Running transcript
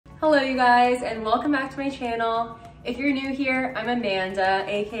Hello you guys, and welcome back to my channel. If you're new here, I'm Amanda,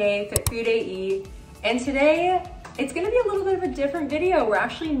 aka Fit Food AE, and today it's gonna be a little bit of a different video. We're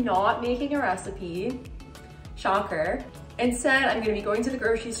actually not making a recipe, shocker. Instead, I'm gonna be going to the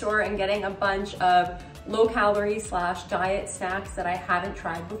grocery store and getting a bunch of low-calorie / diet snacks that I haven't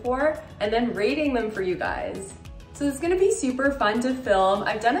tried before, and then rating them for you guys. So it's gonna be super fun to film.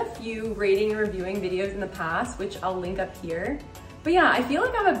 I've done a few rating and reviewing videos in the past, which I'll link up here. But yeah, I feel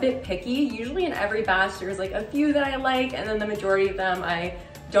like I'm a bit picky. Usually in every batch, there's like a few that I like, and then the majority of them I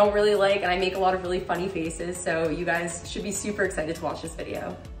don't really like, and I make a lot of really funny faces, so you guys should be super excited to watch this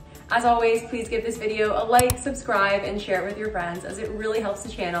video. As always, please give this video a like, subscribe, and share it with your friends, as it really helps the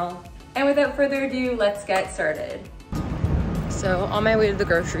channel. And without further ado, let's get started. So on my way to the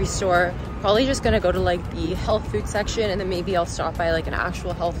grocery store, probably just gonna go to like the health food section, and then maybe I'll stop by like an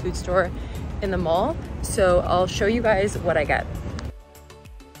actual health food store in the mall. So I'll show you guys what I get.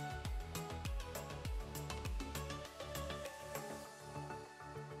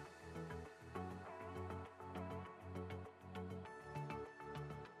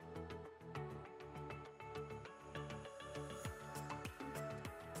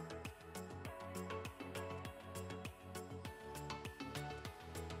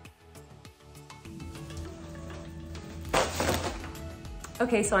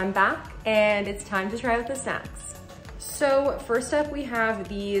 Okay, so I'm back and it's time to try out the snacks. So first up we have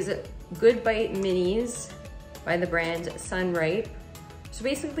these Good Bite Minis by the brand SunRype. So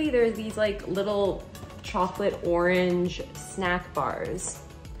basically there's these like little chocolate orange snack bars.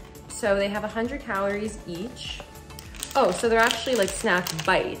 So they have 100 calories each. Oh, so they're actually like snack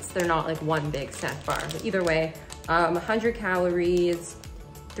bites. They're not like one big snack bar. But either way, 100 calories,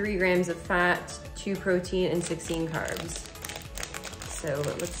 3 grams of fat, 2 protein, and 16 carbs. So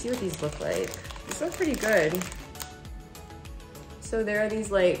let's see what these look like. These look pretty good. So there are these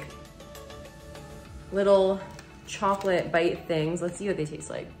like little chocolate bite things. Let's see what they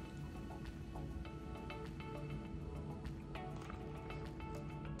taste like.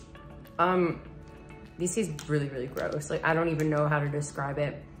 These taste really, really gross. Like I don't even know how to describe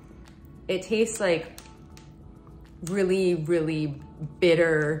it. It tastes like really, really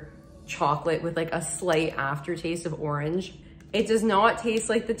bitter chocolate with like a slight aftertaste of orange. It does not taste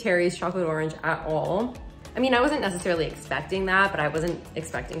like the Terry's chocolate orange at all. I mean, I wasn't necessarily expecting that, but I wasn't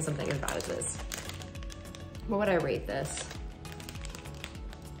expecting something as bad as this. What would I rate this?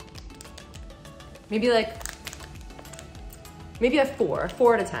 Maybe a 4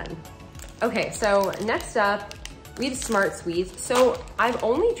 out of 10. Okay, so next up, we have Smart Sweets. So I've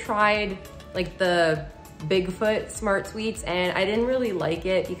only tried like the Bigfoot Smart Sweets, and I didn't really like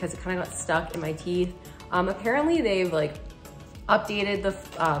it because it kind of got stuck in my teeth. Apparently they've like updated the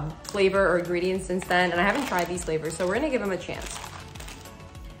flavor or ingredients since then, and I haven't tried these flavors, so we're gonna give them a chance.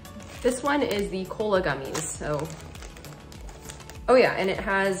 This one is the cola gummies. So, oh yeah, and it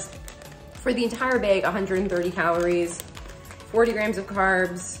has, for the entire bag, 130 calories, 40 grams of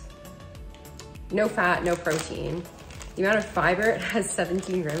carbs, no fat, no protein. The amount of fiber, it has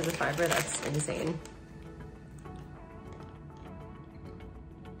 17 grams of fiber. That's insane.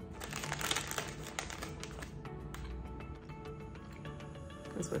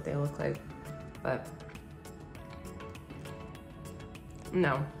 That's what they look like, but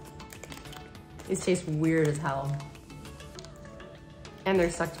no. These taste weird as hell. And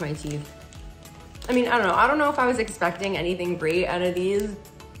they're stuck to my teeth. I mean, I don't know. I don't know if I was expecting anything great out of these,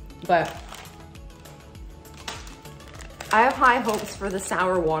 but I have high hopes for the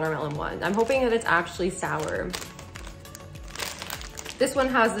sour watermelon one. I'm hoping that it's actually sour. This one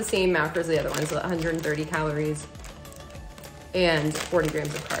has the same macros as the other one, so 130 calories. And 40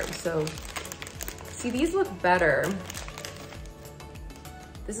 grams of carbs. So see, these look better.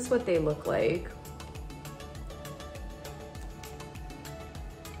 This is what they look like.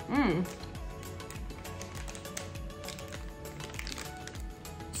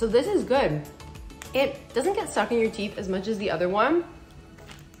 So this is good. It doesn't get stuck in your teeth as much as the other one.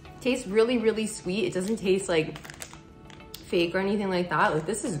 It tastes really, really sweet. It doesn't taste like fake or anything like that. Like,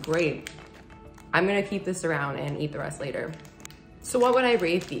 this is great. I'm gonna keep this around and eat the rest later. So what would I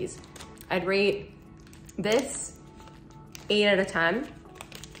rate these? I'd rate this 8 out of 10,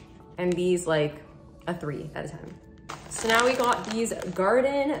 and these like a 3 out of 10. So now we got these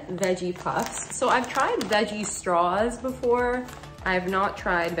garden veggie puffs. So I've tried veggie straws before. I have not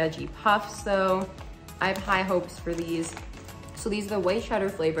tried veggie puffs though. I have high hopes for these. So these are the white cheddar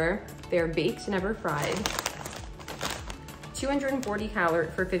flavor. They're baked, never fried. 240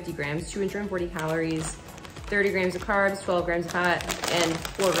 calories for 50 grams, 240 calories, 30 grams of carbs, 12 grams of fat, and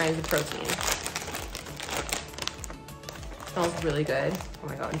 4 grams of protein. Smells really good. Oh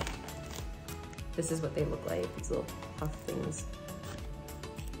my God. This is what they look like, these little puff things.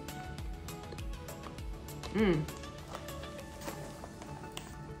 Mmm.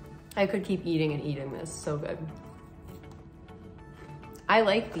 I could keep eating and eating this, so good. I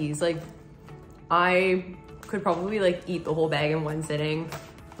like these, like, I could probably like eat the whole bag in one sitting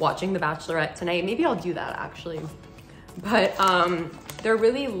watching The Bachelorette tonight. Maybe I'll do that actually. But they're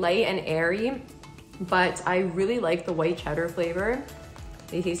really light and airy, but I really like the white cheddar flavor.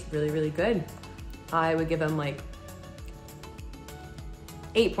 They taste really, really good. I would give them like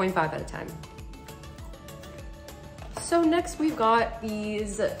 8.5 out of 10. So next we've got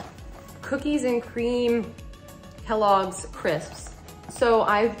these cookies and cream Kellogg's crisps. So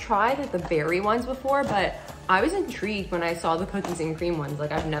I've tried the berry ones before, but I was intrigued when I saw the cookies and cream ones.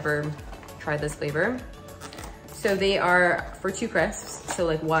 Like, I've never tried this flavor. So they are for 2 crisps, so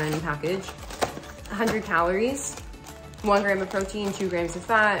like 1 package, 100 calories, 1 gram of protein, 2 grams of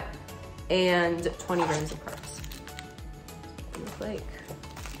fat, and 20 grams of carbs. Look like.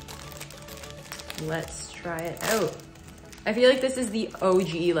 Let's try it out. I feel like this is the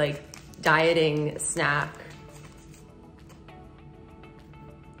OG like dieting snack.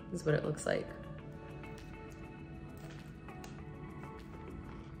 This is what it looks like.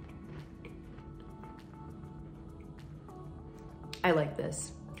 I like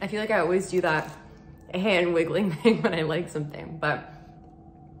this. I feel like I always do that hand wiggling thing when I like something, but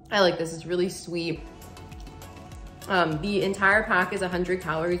I like this. It's really sweet. The entire pack is 100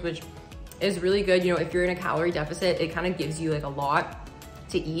 calories, which is really good. You know, if you're in a calorie deficit, it kind of gives you like a lot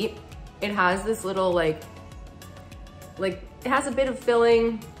to eat. It has this little like it has a bit of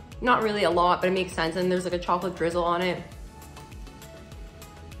filling, not really a lot, but it makes sense. And there's like a chocolate drizzle on it.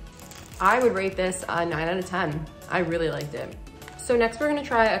 I would rate this a 9 out of 10. I really liked it. So next we're gonna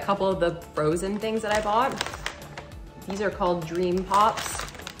try a couple of the frozen things that I bought. These are called Dream Pops.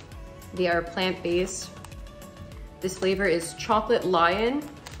 They are plant-based. This flavor is Chocolate Lion.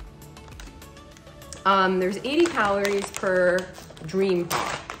 There's 80 calories per Dream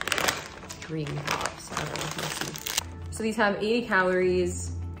Pop. Dream Pops, I don't know, let's see. So these have 80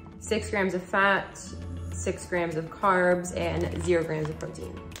 calories, 6 grams of fat, 6 grams of carbs, and 0 grams of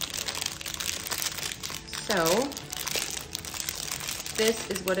protein. So this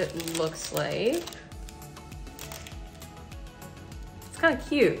is what it looks like. It's kind of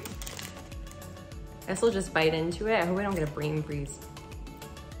cute. I guess I'll just bite into it. I hope I don't get a brain freeze.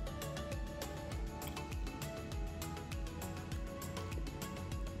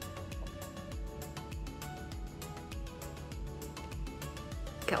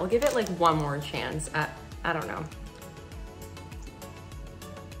 Okay, I'll give it like one more chance. I don't know.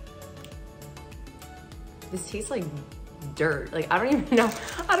 This tastes like dirt. Like, I don't even know.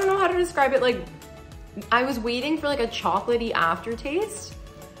 I don't know how to describe it. Like, I was waiting for like a chocolatey aftertaste,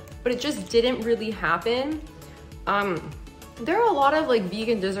 but it just didn't really happen. There are a lot of like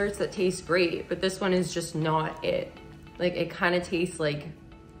vegan desserts that taste great, but this one is just not it. Like, it kind of tastes like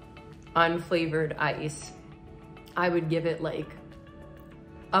unflavored ice. I would give it like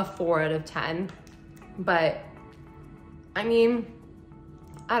a 4 out of 10, but I mean,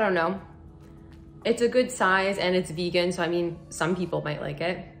 I don't know. It's a good size and it's vegan, so I mean, some people might like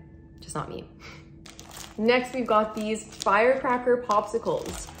it, just not me. Next, we've got these firecracker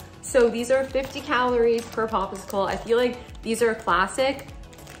popsicles. So these are 50 calories per popsicle. I feel like these are classic.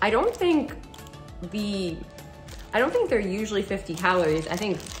 I don't think they're usually 50 calories. I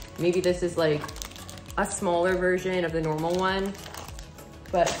think maybe this is like a smaller version of the normal one,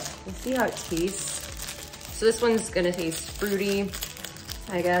 but let's see how it tastes. So this one's gonna taste fruity,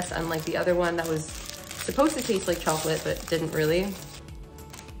 I guess, unlike the other one that was supposed to taste like chocolate, but didn't really.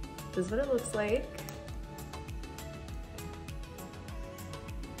 This is what it looks like.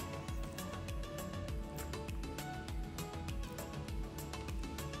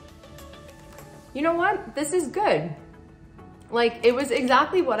 You know what? This is good. Like, it was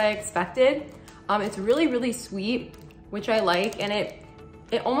exactly what I expected. It's really, really sweet, which I like, and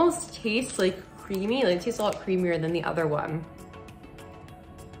it almost tastes like creamy. Like, it tastes a lot creamier than the other one.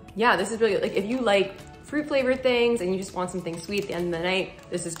 Yeah, this is really, like, if you like fruit flavored things and you just want something sweet at the end of the night,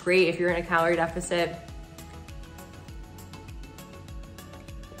 this is great if you're in a calorie deficit.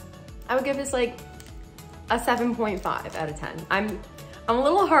 I would give this like a 7.5 out of 10. I'm a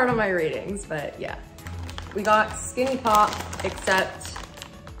little hard on my ratings, but yeah. We got Skinny Pop, except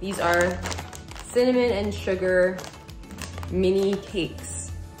these are cinnamon and sugar mini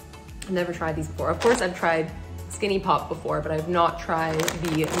cakes. I've never tried these before. Of course, I've tried Skinny Pop before, but I've not tried the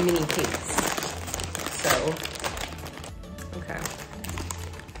mini cakes. So, okay.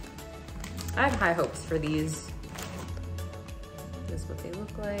 I have high hopes for these. This is what they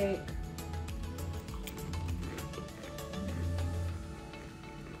look like.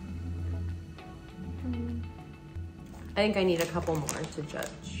 I think I need a couple more to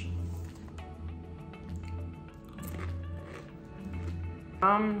judge.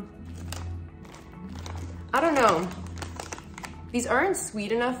 I don't know. These aren't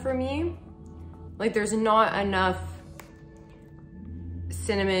sweet enough for me. Like there's not enough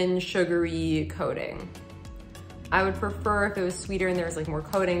cinnamon sugary coating. I would prefer if it was sweeter and there was like more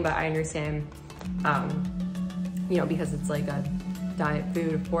coating, but I understand, you know, because it's like a diet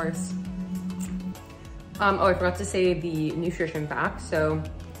food, of course. Oh, I forgot to say the nutrition facts. So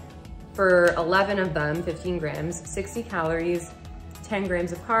for 11 of them, 15 grams, 60 calories, 10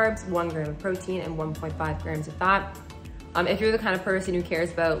 grams of carbs, 1 gram of protein, and 1.5 grams of fat. If you're the kind of person who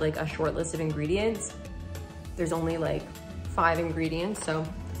cares about like a short list of ingredients, there's only like 5 ingredients, so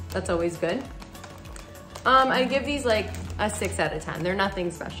that's always good. I give these like a 6 out of 10. They're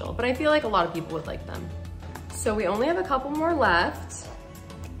nothing special, but I feel like a lot of people would like them. So we only have a couple more left.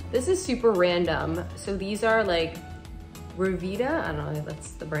 This is super random. So these are like Ryvita, I don't know,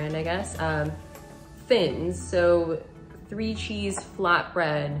 that's the brand, I guess. Thins, so 3 cheese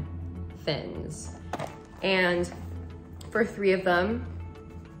flatbread thins. And for 3 of them,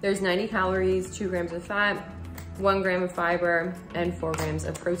 there's 90 calories, 2 grams of fat, 1 gram of fiber, and 4 grams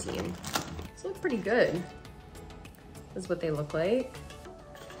of protein. These look pretty good. This is what they look like.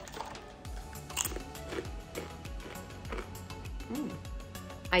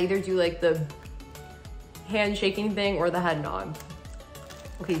 I either do like the hand shaking thing or the head nod.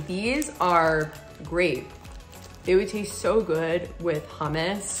 Okay, these are great. They would taste so good with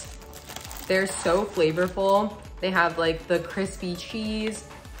hummus. They're so flavorful. They have like the crispy cheese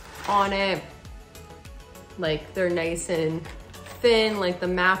on it. Like they're nice and thin, like the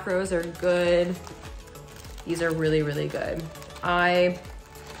macros are good. These are really, really good. I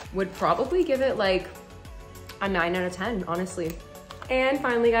would probably give it like a 9 out of 10, honestly. And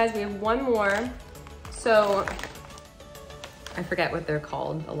finally, guys, we have one more. So I forget what they're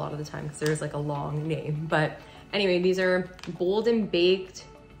called a lot of the time because there's like a long name. But anyway, these are bold and baked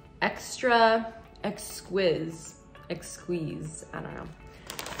extra exquise, I don't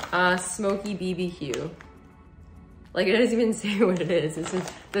know. Smoky BBQ. Like it doesn't even say what it is. It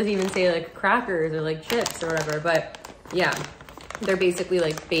doesn't even say like crackers or like chips or whatever. But yeah, they're basically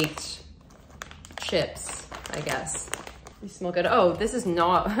like baked chips, I guess. They smell good. Oh, this is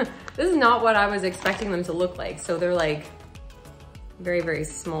not what I was expecting them to look like. So they're like very, very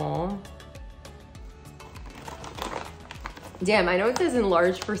small. Damn, I know it says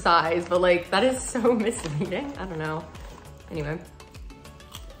enlarged for size, but like that is so misleading. I don't know. Anyway.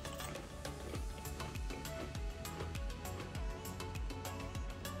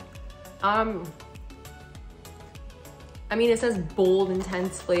 I mean, it says bold,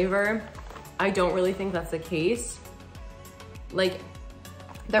 intense flavor. I don't really think that's the case. Like,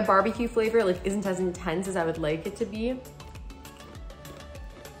 their barbecue flavor like isn't as intense as I would like it to be.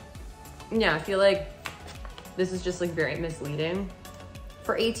 Yeah, I feel like this is just like very misleading.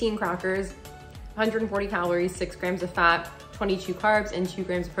 For 18 crackers, 140 calories, 6 grams of fat, 22 carbs, and 2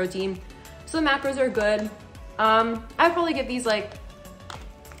 grams of protein. So the macros are good. I'd probably give these like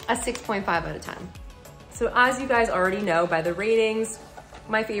a 6.5 out of 10. So as you guys already know by the ratings,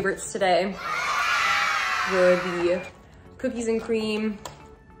 my favorites today were the cookies and cream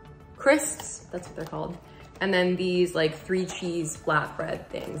crisps, that's what they're called. And then these like 3 cheese flatbread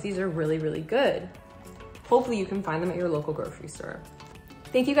things. These are really, really good. Hopefully you can find them at your local grocery store.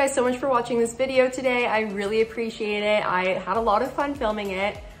 Thank you guys so much for watching this video today. I really appreciate it. I had a lot of fun filming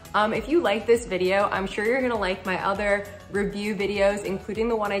it. If you like this video, I'm sure you're gonna like my other review videos, including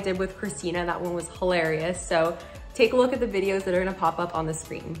the one I did with Christina. That one was hilarious. So take a look at the videos that are gonna pop up on the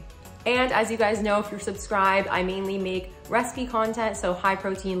screen. And as you guys know, if you're subscribed, I mainly make recipe content, so high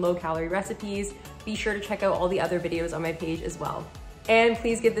protein, low calorie recipes. Be sure to check out all the other videos on my page as well. And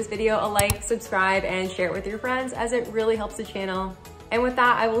please give this video a like, subscribe, and share it with your friends as it really helps the channel. And with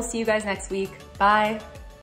that, I will see you guys next week. Bye.